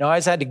grade. I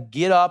just had to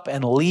get up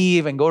and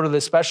leave and go to the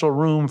special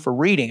room for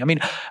reading.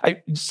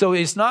 So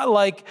it's not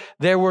like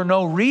there were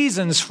no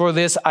reasons for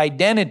this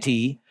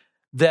identity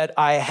that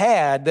I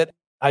had, that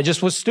I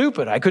just was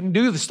stupid. I couldn't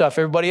do the stuff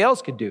everybody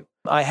else could do.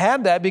 I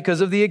had that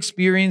because of the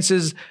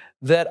experiences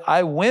that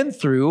I went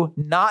through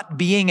not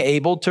being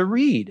able to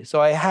read.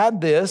 So I had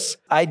this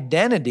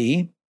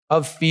identity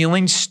of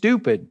feeling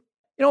stupid.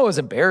 It was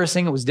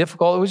embarrassing. It was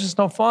difficult. It was just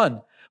no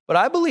fun. But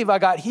I believe I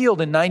got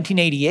healed in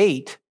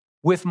 1988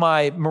 with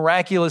my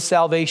miraculous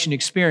salvation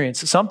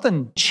experience.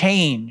 Something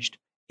changed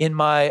in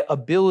my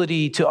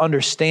ability to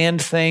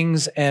understand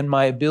things and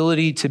my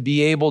ability to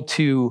be able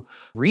to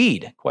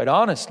read, quite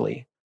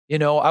honestly.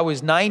 I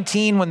was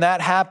 19 when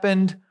that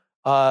happened,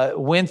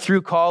 went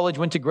through college,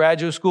 went to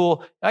graduate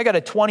school. I got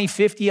a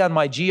 20/50 on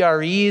my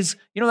GREs.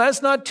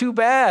 That's not too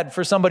bad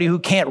for somebody who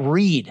can't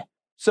read.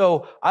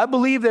 So I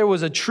believe there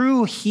was a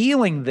true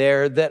healing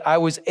there, that I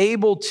was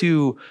able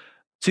to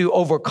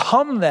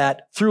overcome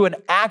that through an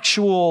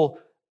actual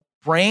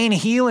brain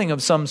healing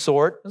of some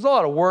sort. There's a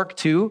lot of work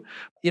too.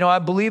 I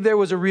believe there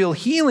was a real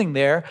healing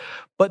there,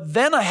 but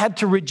then I had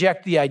to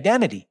reject the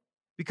identity,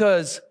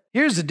 because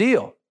here's the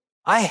deal.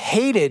 I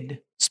hated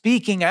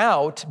speaking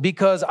out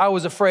because I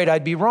was afraid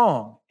I'd be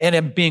wrong,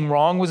 and being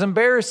wrong was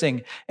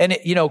embarrassing. And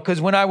because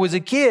when I was a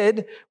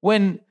kid,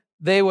 when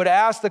they would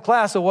ask the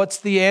class, so what's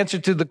the answer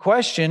to the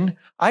question?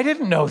 I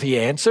didn't know the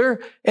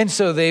answer. And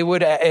so they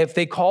would, if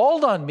they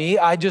called on me,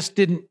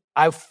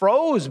 I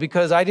froze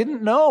because I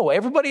didn't know.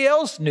 Everybody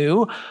else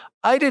knew.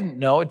 I didn't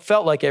know. It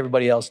felt like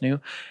everybody else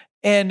knew.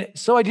 And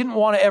so I didn't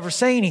want to ever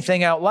say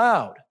anything out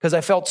loud because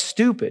I felt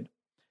stupid.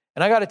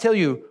 And I got to tell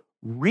you,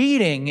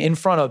 reading in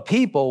front of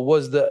people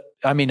was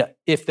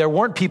if there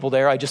weren't people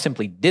there, I just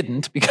simply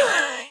didn't, because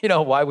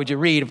why would you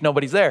read if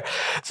nobody's there?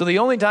 So the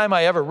only time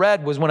I ever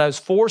read was when I was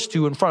forced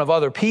to in front of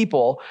other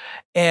people.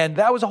 And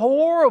that was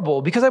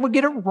horrible because I would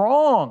get it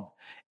wrong.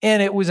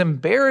 And it was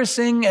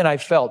embarrassing, and I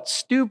felt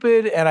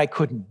stupid, and I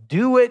couldn't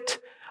do it.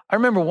 I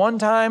remember one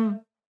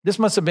time, this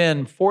must have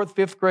been 4th,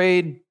 5th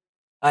grade,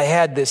 I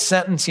had this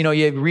sentence. You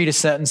read a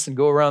sentence and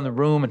go around the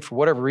room, and for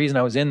whatever reason,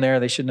 I was in there.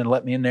 They shouldn't have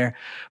let me in there.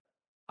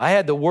 I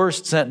had the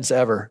worst sentence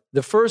ever.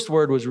 The first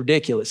word was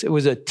ridiculous. It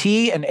was a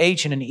T, an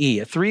H, and an E,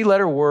 a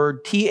 3-letter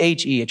word,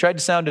 T-H-E. I tried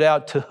to sound it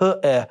out,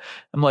 to-huh-eh.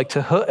 I'm like,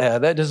 to-huh-eh,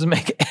 that doesn't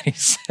make any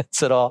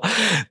sense at all.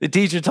 The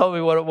teacher told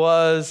me what it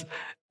was,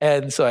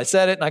 and so I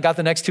said it, and I got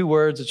the next 2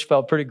 words, which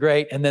felt pretty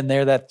great, and then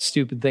there that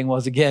stupid thing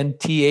was again,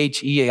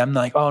 T-H-E. I'm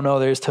like, oh no,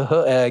 there's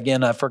to-huh-eh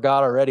again. I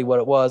forgot already what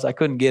it was. I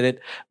couldn't get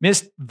it.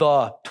 Missed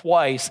the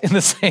twice in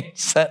the same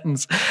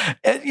sentence.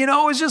 And, it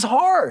was just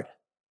hard.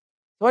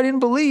 So I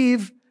didn't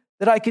believe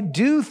that I could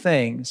do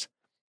things.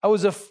 I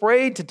was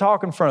afraid to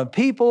talk in front of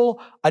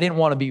people. I didn't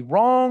want to be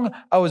wrong.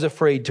 I was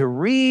afraid to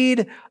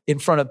read in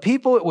front of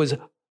people. It was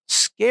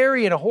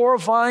scary and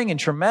horrifying and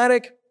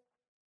traumatic.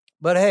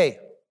 But hey,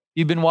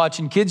 you've been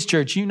watching Kids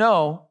Church. You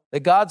know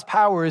that God's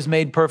power is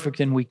made perfect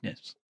in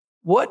weakness.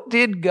 What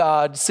did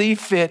God see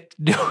fit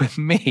to do with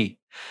me?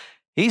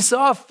 He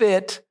saw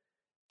fit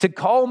to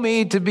call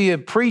me to be a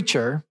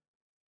preacher,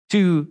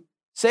 to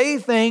say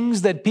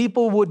things that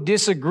people would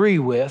disagree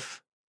with,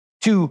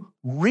 to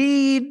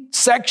read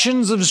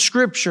sections of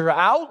scripture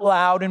out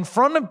loud in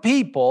front of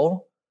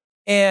people,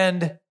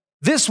 and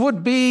this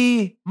would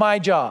be my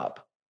job.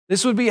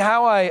 This would be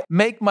how I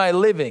make my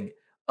living.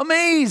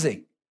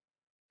 Amazing.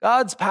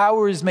 God's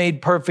power is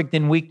made perfect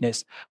in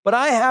weakness. But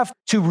I have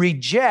to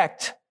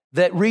reject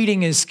that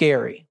reading is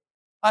scary.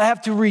 I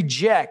have to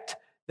reject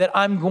that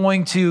I'm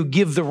going to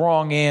give the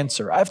wrong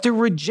answer. I have to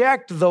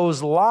reject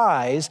those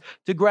lies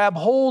to grab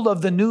hold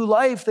of the new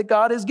life that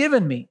God has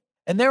given me.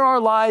 And there are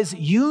lies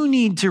you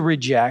need to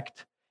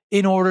reject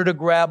in order to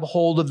grab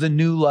hold of the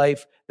new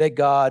life that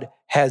God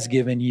has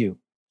given you.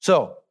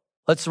 So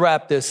let's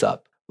wrap this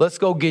up. Let's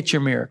go get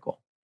your miracle.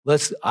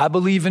 I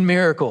believe in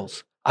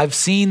miracles. I've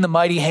seen the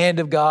mighty hand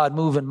of God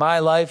move in my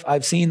life.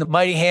 I've seen the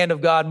mighty hand of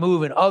God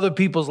move in other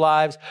people's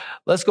lives.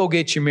 Let's go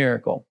get your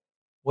miracle.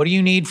 What do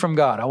you need from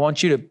God? I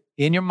want you to,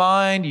 in your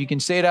mind, you can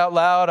say it out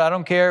loud, I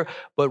don't care.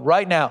 But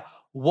right now,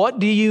 what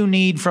do you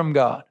need from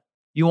God?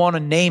 You want to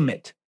name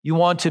it. You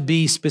want to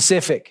be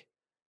specific,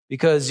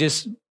 because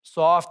just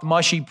soft,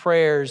 mushy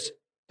prayers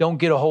don't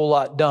get a whole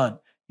lot done.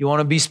 You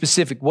want to be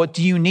specific. What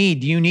do you need?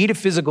 Do you need a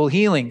physical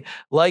healing?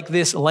 Like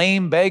this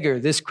lame beggar,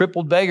 this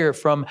crippled beggar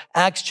from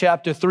Acts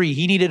chapter 3.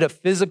 He needed a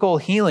physical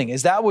healing.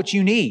 Is that what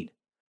you need?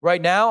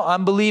 Right now,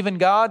 I'm believing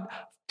God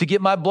to get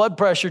my blood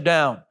pressure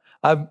down.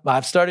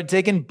 I've started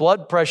taking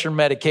blood pressure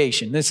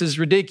medication. This is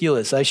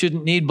ridiculous. I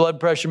shouldn't need blood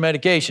pressure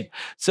medication.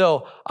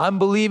 So I'm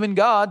believing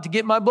God to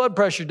get my blood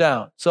pressure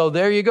down. So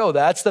there you go.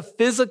 That's the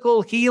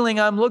physical healing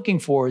I'm looking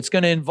for. It's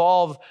going to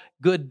involve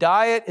good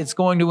diet. It's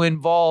going to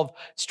involve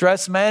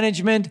stress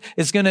management.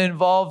 It's going to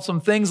involve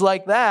some things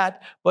like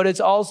that, but it's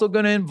also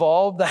going to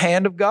involve the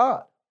hand of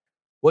God.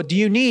 What do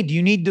you need? Do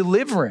you need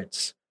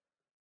deliverance?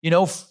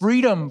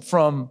 Freedom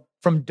from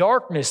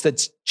darkness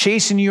that's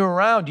chasing you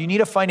around. Do you need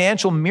a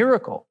financial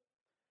miracle?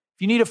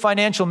 If you need a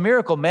financial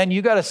miracle, man,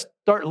 you got to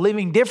start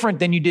living different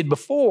than you did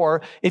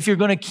before if you're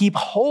going to keep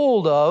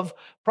hold of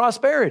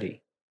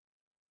prosperity.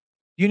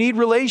 You need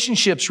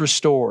relationships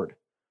restored.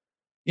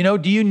 Do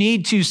you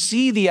need to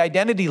see the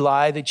identity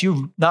lie that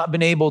you've not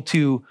been able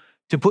to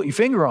put your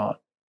finger on?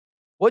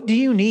 What do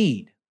you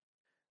need?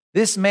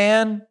 This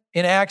man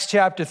in Acts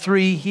chapter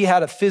 3, he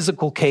had a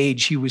physical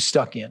cage he was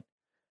stuck in.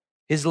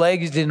 His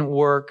legs didn't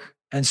work,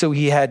 and so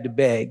he had to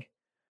beg.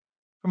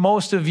 For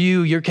most of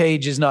you, your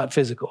cage is not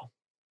physical.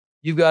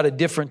 You've got a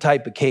different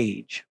type of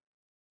cage.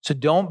 So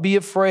don't be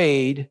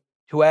afraid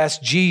to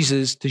ask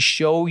Jesus to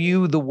show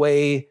you the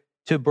way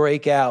to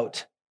break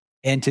out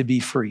and to be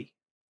free.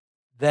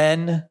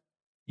 Then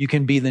you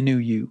can be the new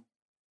you.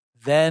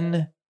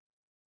 Then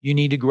you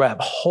need to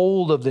grab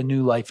hold of the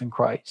new life in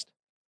Christ.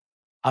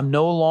 I'm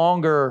no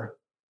longer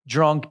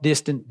drunk,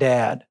 distant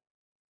dad.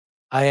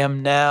 I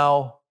am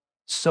now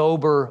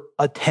sober,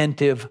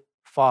 attentive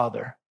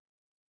father.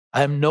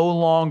 I am no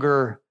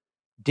longer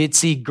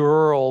ditzy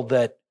girl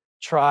that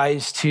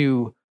tries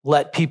to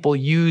let people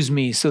use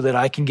me so that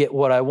I can get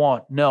what I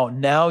want. No,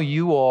 now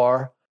you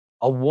are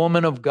a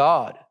woman of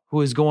God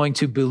who is going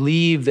to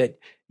believe that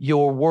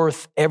you're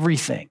worth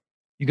everything.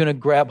 You're going to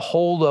grab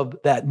hold of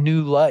that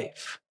new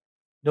life.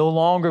 No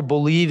longer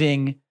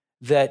believing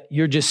that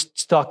you're just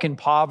stuck in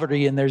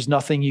poverty and there's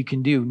nothing you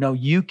can do. No,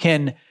 you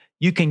can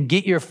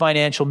get your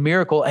financial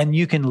miracle, and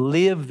you can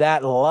live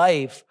that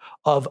life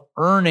of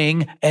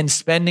earning and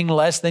spending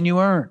less than you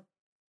earn.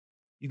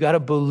 You got to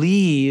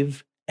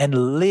believe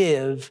and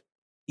live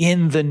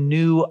in the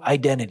new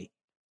identity.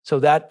 So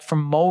that for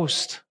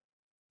most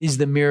is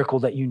the miracle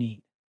that you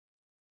need,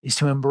 is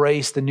to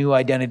embrace the new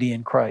identity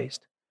in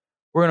Christ.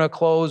 We're going to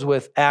close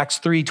with Acts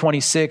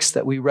 3:26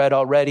 that we read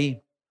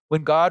already.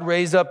 When God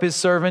raised up his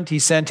servant, he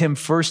sent him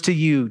first to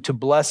you to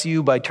bless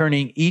you by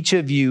turning each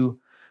of you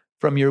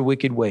from your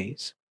wicked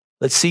ways.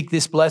 Let's seek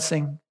this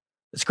blessing.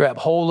 Let's grab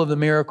hold of the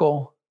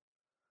miracle.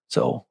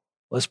 So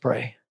let's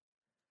pray.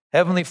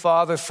 Heavenly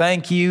Father,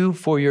 thank you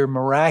for your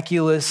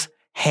miraculous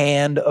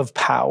hand of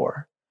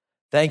power.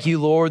 Thank you,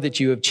 Lord, that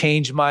you have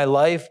changed my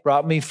life,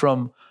 brought me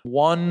from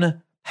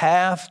one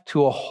path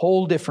to a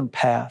whole different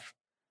path.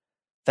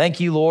 Thank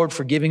you, Lord,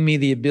 for giving me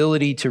the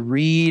ability to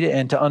read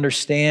and to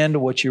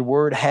understand what your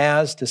word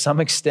has to some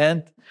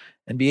extent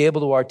and be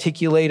able to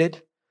articulate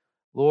it.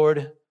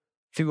 Lord,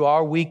 through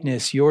our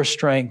weakness, your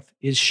strength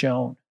is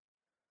shown.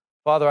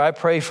 Father, I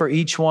pray for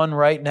each one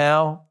right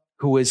now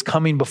who is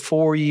coming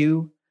before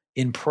you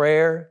in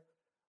prayer.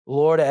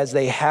 Lord, as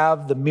they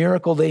have the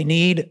miracle they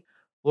need,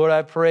 Lord,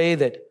 I pray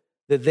that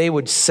they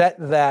would set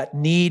that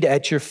need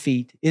at your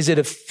feet. Is it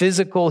a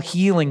physical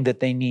healing that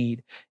they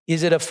need?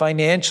 Is it a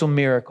financial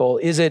miracle?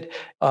 Is it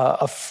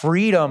a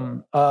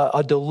freedom,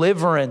 a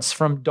deliverance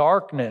from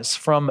darkness,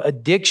 from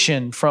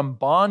addiction, from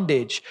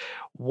bondage?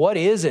 What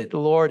is it,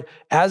 Lord?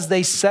 As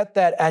they set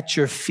that at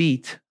your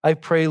feet, I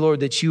pray, Lord,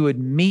 that you would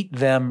meet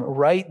them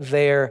right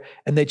there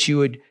and that you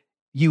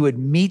would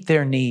meet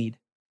their need.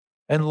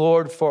 And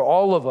Lord, for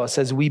all of us,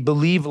 as we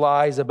believe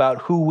lies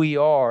about who we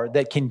are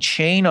that can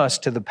chain us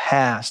to the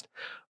past,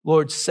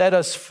 Lord, set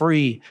us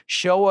free.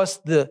 Show us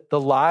the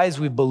lies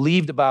we've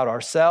believed about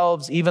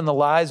ourselves, even the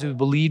lies we've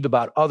believed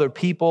about other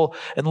people,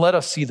 and let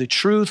us see the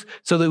truth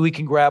so that we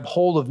can grab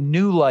hold of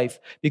new life,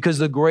 because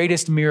the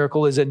greatest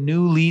miracle is a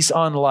new lease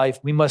on life.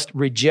 We must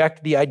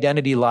reject the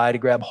identity lie to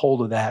grab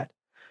hold of that.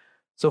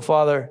 So,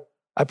 Father,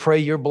 I pray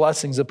your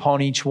blessings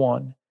upon each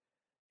one.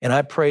 And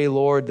I pray,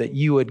 Lord, that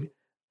you would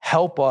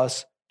help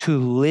us to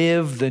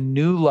live the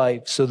new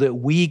life so that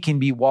we can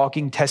be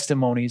walking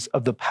testimonies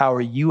of the power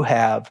you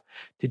have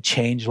to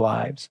change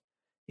lives.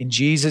 In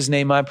Jesus'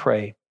 name I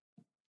pray.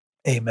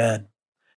 Amen.